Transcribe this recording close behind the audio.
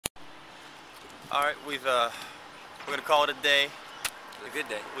All right, we're gonna call it a day. A good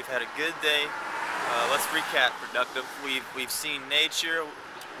day. We've had a good day. Let's recap. Productive. We've seen nature.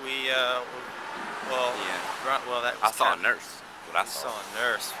 I saw a nurse. What I saw. Saw a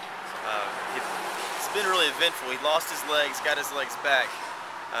nurse. It's been really eventful. He lost his legs, got his legs back.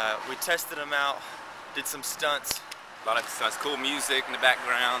 We tested him out, did some stunts. A lot of stunts. Cool music in the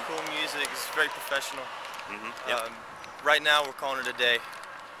background. Cool music. It's very professional. Yep. Right now, we're calling it a day.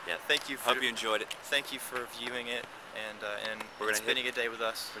 Yeah. Thank you. Hope you enjoyed it. Thank you for viewing it and We're gonna spending a day with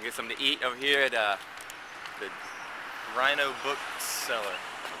us. We're gonna get something to eat over here at the. Rhino Bookseller.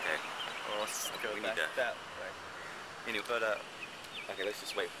 Okay. Well, let's go We back need to- that way. Anyway. But Okay, let's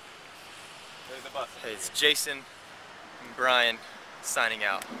just wait. There's the bus. hey, it's Jason and Brian signing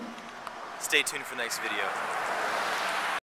out. Stay tuned for the next video.